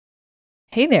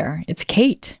Hey there, it's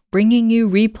Kate, bringing you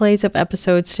replays of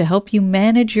episodes to help you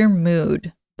manage your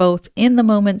mood, both in the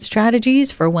moment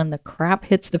strategies for when the crap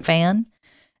hits the fan,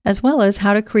 as well as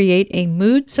how to create a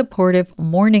mood supportive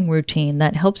morning routine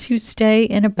that helps you stay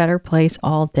in a better place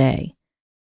all day.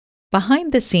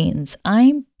 Behind the scenes,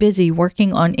 I'm busy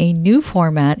working on a new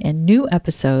format and new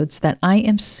episodes that I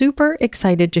am super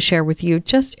excited to share with you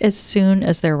just as soon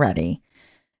as they're ready.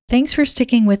 Thanks for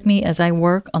sticking with me as I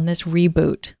work on this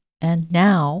reboot. And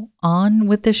now, on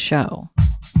with the show.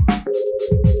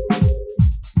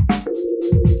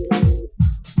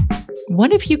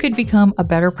 What if you could become a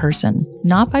better person,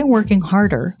 not by working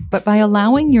harder, but by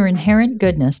allowing your inherent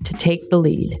goodness to take the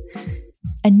lead?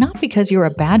 And not because you're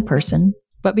a bad person,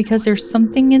 but because there's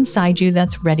something inside you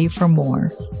that's ready for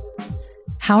more.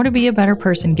 How to Be a Better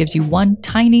Person gives you one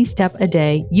tiny step a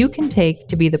day you can take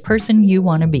to be the person you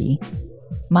want to be.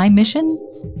 My mission?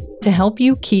 To help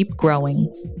you keep growing.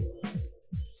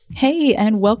 Hey,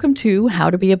 and welcome to How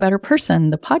to Be a Better Person,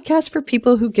 the podcast for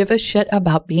people who give a shit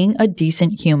about being a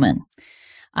decent human.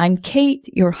 I'm Kate,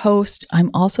 your host.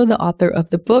 I'm also the author of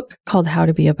the book called How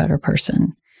to Be a Better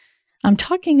Person. I'm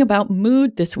talking about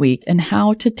mood this week and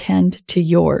how to tend to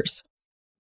yours.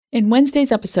 In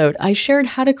Wednesday's episode, I shared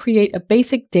how to create a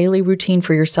basic daily routine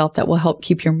for yourself that will help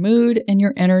keep your mood and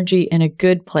your energy in a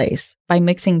good place by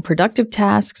mixing productive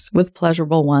tasks with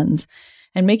pleasurable ones,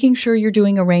 and making sure you're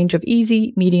doing a range of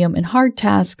easy, medium, and hard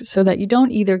tasks so that you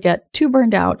don't either get too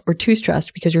burned out or too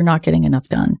stressed because you're not getting enough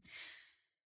done.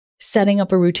 Setting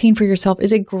up a routine for yourself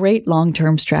is a great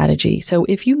long-term strategy. So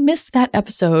if you missed that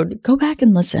episode, go back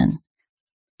and listen.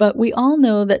 But we all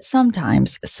know that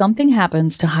sometimes something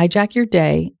happens to hijack your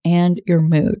day and your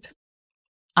mood.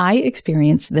 I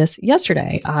experienced this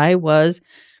yesterday. I was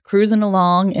cruising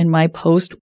along in my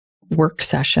post-work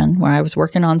session where I was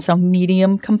working on some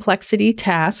medium complexity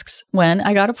tasks when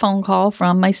I got a phone call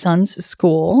from my son's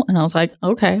school. And I was like,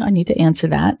 okay, I need to answer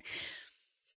that.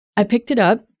 I picked it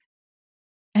up.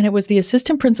 And it was the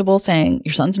assistant principal saying,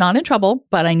 your son's not in trouble,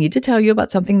 but I need to tell you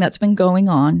about something that's been going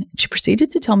on. She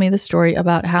proceeded to tell me the story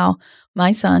about how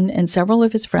my son and several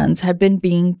of his friends had been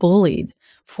being bullied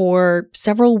for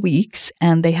several weeks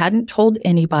and they hadn't told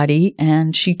anybody.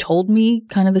 And she told me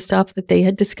kind of the stuff that they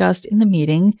had discussed in the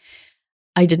meeting.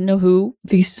 I didn't know who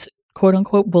this quote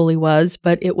unquote bully was,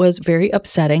 but it was very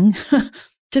upsetting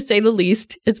to say the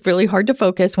least. It's really hard to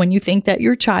focus when you think that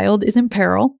your child is in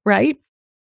peril, right?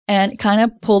 And it kind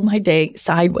of pulled my day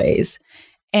sideways.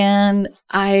 And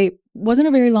I wasn't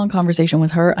a very long conversation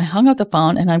with her. I hung up the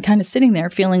phone and I'm kind of sitting there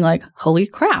feeling like, holy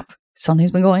crap,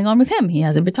 something's been going on with him. He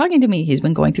hasn't been talking to me. He's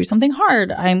been going through something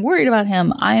hard. I'm worried about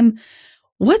him.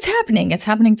 What's happening? It's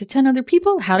happening to 10 other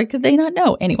people. How could they not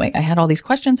know? Anyway, I had all these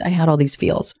questions. I had all these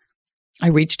feels. I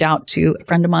reached out to a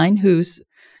friend of mine whose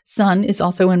son is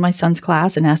also in my son's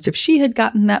class and asked if she had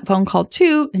gotten that phone call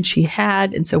too. And she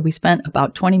had. And so we spent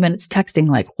about 20 minutes texting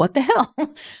like, what the hell?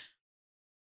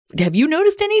 Have you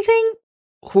noticed anything?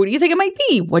 Who do you think it might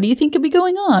be? What do you think could be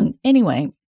going on?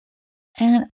 Anyway,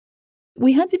 and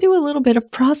we had to do a little bit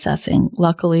of processing.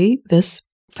 Luckily, this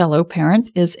fellow parent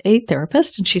is a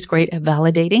therapist and she's great at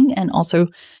validating and also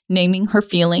naming her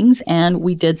feelings. And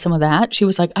we did some of that. She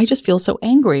was like, I just feel so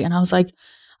angry. And I was like,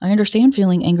 I understand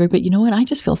feeling angry, but you know what? I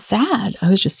just feel sad. I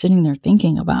was just sitting there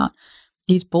thinking about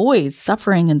these boys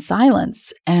suffering in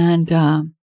silence. And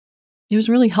it was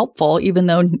really helpful, even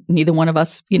though neither one of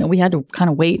us, we had to kind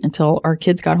of wait until our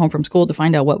kids got home from school to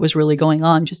find out what was really going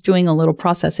on. Just doing a little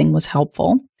processing was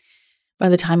helpful. By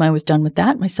the time I was done with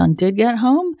that, my son did get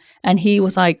home and he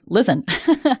was like, listen,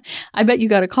 I bet you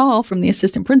got a call from the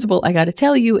assistant principal. I got to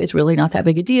tell you, it's really not that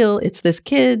big a deal. It's this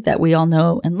kid that we all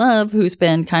know and love who's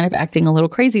been kind of acting a little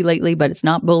crazy lately, but it's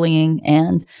not bullying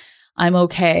and I'm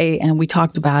okay. And we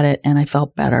talked about it and I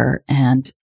felt better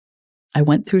and I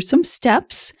went through some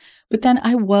steps, but then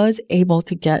I was able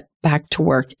to get back to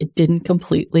work. It didn't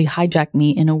completely hijack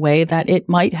me in a way that it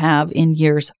might have in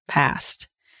years past.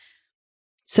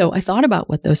 So I thought about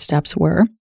what those steps were,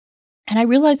 and I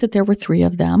realized that there were 3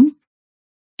 of them,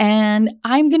 and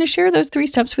I'm going to share those 3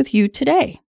 steps with you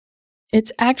today.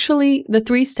 It's actually the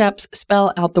 3 steps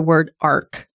spell out the word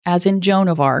arc, as in Joan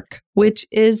of Arc, which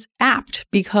is apt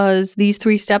because these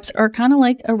 3 steps are kind of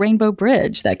like a rainbow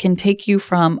bridge that can take you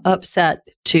from upset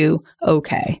to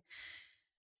okay.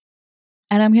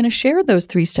 And I'm going to share those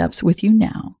 3 steps with you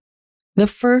now. The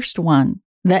first one,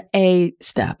 the A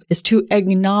step, is to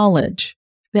acknowledge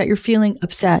that you're feeling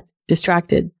upset,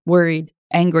 distracted, worried,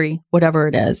 angry, whatever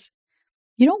it is.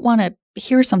 You don't want to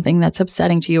hear something that's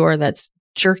upsetting to you or that's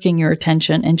jerking your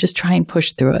attention and just try and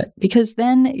push through it, because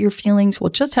then your feelings will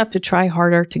just have to try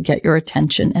harder to get your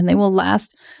attention and they will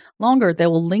last longer. They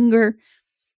will linger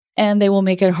and they will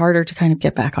make it harder to kind of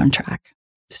get back on track.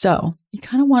 So you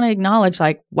kind of want to acknowledge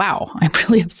like, wow, I'm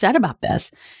really upset about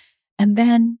this. And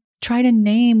then try to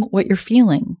name what you're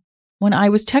feeling. When I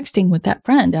was texting with that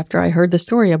friend after I heard the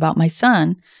story about my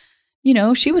son,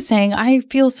 she was saying, I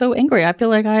feel so angry. I feel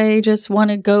like I just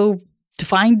want to go to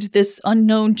find this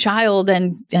unknown child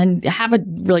and have a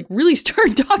like really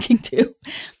stern talking to.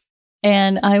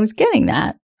 And I was getting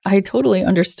that. I totally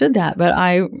understood that. But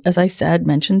I, as I said,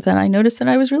 mentioned that I noticed that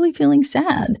I was really feeling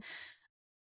sad.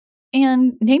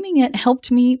 And naming it helped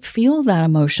me feel that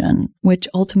emotion, which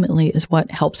ultimately is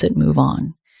what helps it move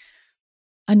on.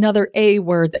 Another A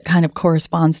word that kind of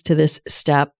corresponds to this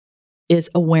step is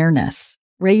awareness.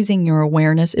 Raising your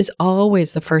awareness is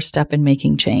always the first step in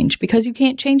making change because you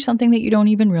can't change something that you don't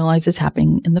even realize is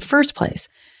happening in the first place.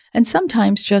 And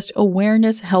sometimes just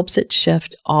awareness helps it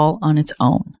shift all on its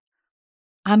own.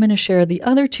 I'm going to share the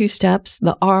other two steps,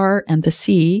 the R and the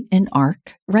C in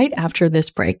ARC, right after this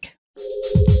break.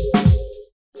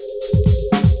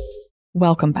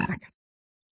 Welcome back.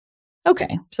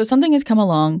 Okay, so something has come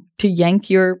along to yank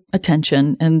your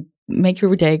attention and make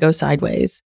your day go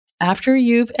sideways. After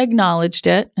you've acknowledged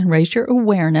it and raised your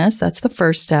awareness, that's the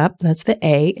first step, that's the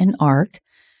A in ARC,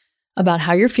 about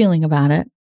how you're feeling about it,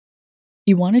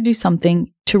 you want to do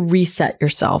something to reset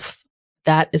yourself.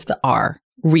 That is the R,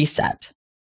 reset.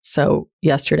 So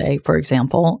yesterday, for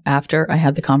example, after I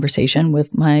had the conversation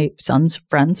with my son's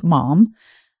friend's mom,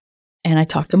 and I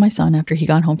talked to my son after he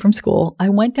got home from school, I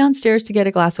went downstairs to get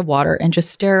a glass of water and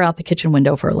just stare out the kitchen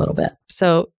window for a little bit.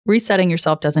 So resetting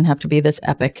yourself doesn't have to be this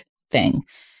epic thing.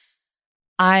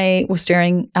 I was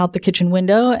staring out the kitchen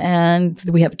window and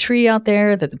we have a tree out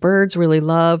there that the birds really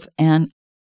love. And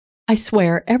I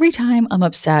swear, every time I'm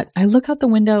upset, I look out the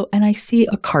window and I see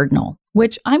a cardinal,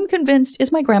 which I'm convinced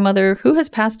is my grandmother who has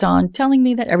passed on, telling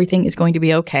me that everything is going to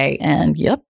be okay. And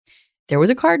yep, there was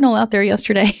a cardinal out there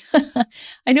yesterday.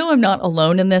 I know I'm not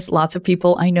alone in this. Lots of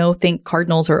people I know think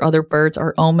cardinals or other birds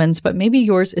are omens, but maybe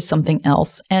yours is something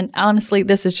else. And honestly,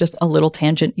 this is just a little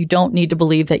tangent. You don't need to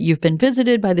believe that you've been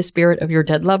visited by the spirit of your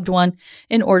dead loved one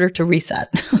in order to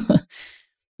reset.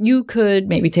 You could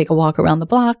maybe take a walk around the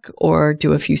block or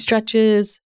do a few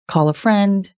stretches, call a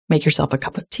friend, make yourself a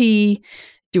cup of tea,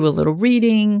 do a little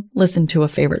reading, listen to a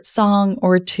favorite song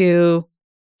or two,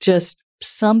 just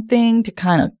something to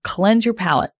kind of cleanse your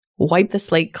palate, wipe the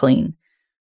slate clean.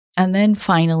 And then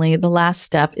finally, the last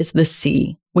step is the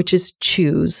C, which is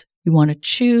choose. You want to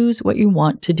choose what you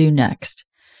want to do next.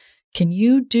 Can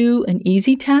you do an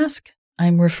easy task?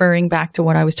 I'm referring back to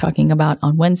what I was talking about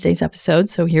on Wednesday's episode,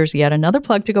 so here's yet another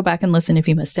plug to go back and listen if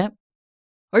you missed it.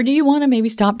 Or do you want to maybe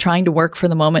stop trying to work for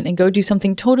the moment and go do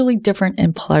something totally different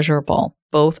and pleasurable?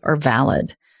 Both are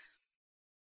valid.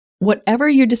 Whatever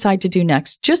you decide to do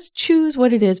next, just choose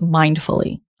what it is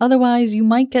mindfully. Otherwise, you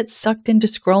might get sucked into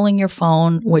scrolling your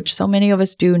phone, which so many of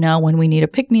us do now when we need a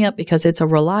pick-me-up because it's a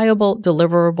reliable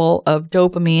deliverable of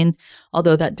dopamine,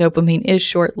 although that dopamine is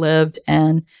short-lived,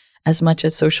 and as much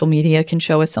as social media can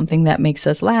show us something that makes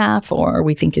us laugh or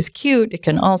we think is cute, it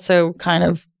can also kind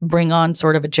of bring on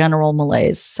sort of a general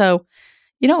malaise. So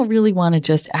you don't really want to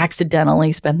just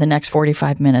accidentally spend the next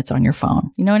 45 minutes on your phone.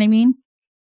 You know what I mean?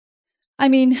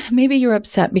 Maybe you're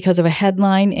upset because of a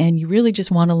headline and you really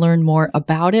just want to learn more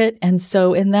about it. And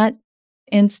so in that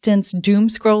instance, doom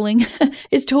scrolling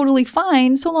is totally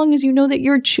fine so long as you know that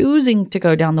you're choosing to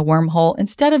go down the wormhole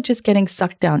instead of just getting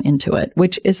sucked down into it,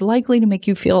 which is likely to make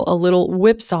you feel a little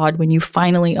whipsawed when you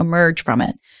finally emerge from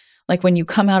it. Like when you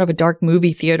come out of a dark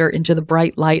movie theater into the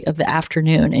bright light of the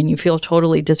afternoon and you feel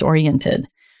totally disoriented.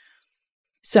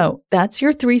 So that's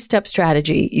your 3-step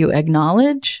strategy. You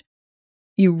acknowledge,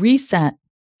 you reset,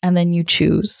 and then you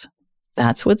choose.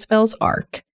 That's what spells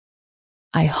ARC.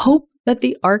 I hope that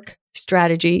the ARC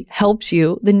strategy helps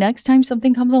you the next time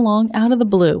something comes along out of the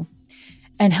blue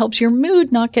and helps your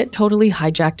mood not get totally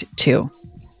hijacked too.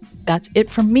 That's it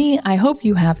from me. I hope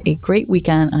you have a great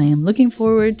weekend. I am looking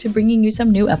forward to bringing you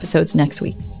some new episodes next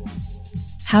week.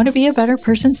 How to Be a Better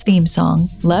Person's theme song,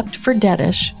 Left for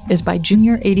Deadish, is by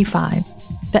Junior85.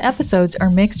 The episodes are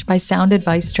mixed by Sound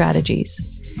Advice Strategies.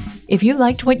 If you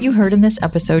liked what you heard in this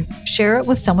episode, share it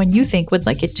with someone you think would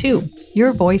like it too.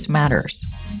 Your voice matters.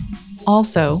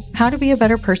 Also, How to Be a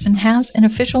Better Person has an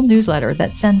official newsletter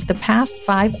that sends the past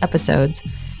 5 episodes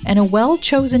and a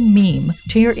well-chosen meme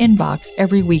to your inbox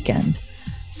every weekend.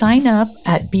 Sign up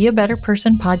at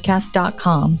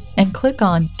beabetterpersonpodcast.com and click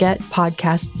on Get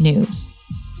Podcast News.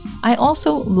 I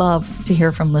also love to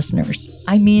hear from listeners.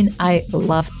 I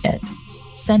love it.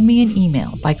 Send me an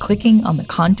email by clicking on the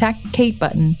Contact Kate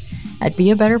button at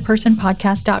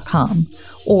beabetterpersonpodcast.com,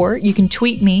 or you can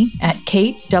tweet me at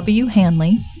Kate W.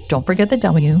 Hanley, don't forget the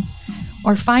W,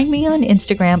 or find me on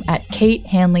Instagram at Kate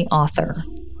Hanley Author.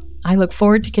 I look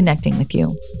forward to connecting with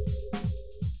you.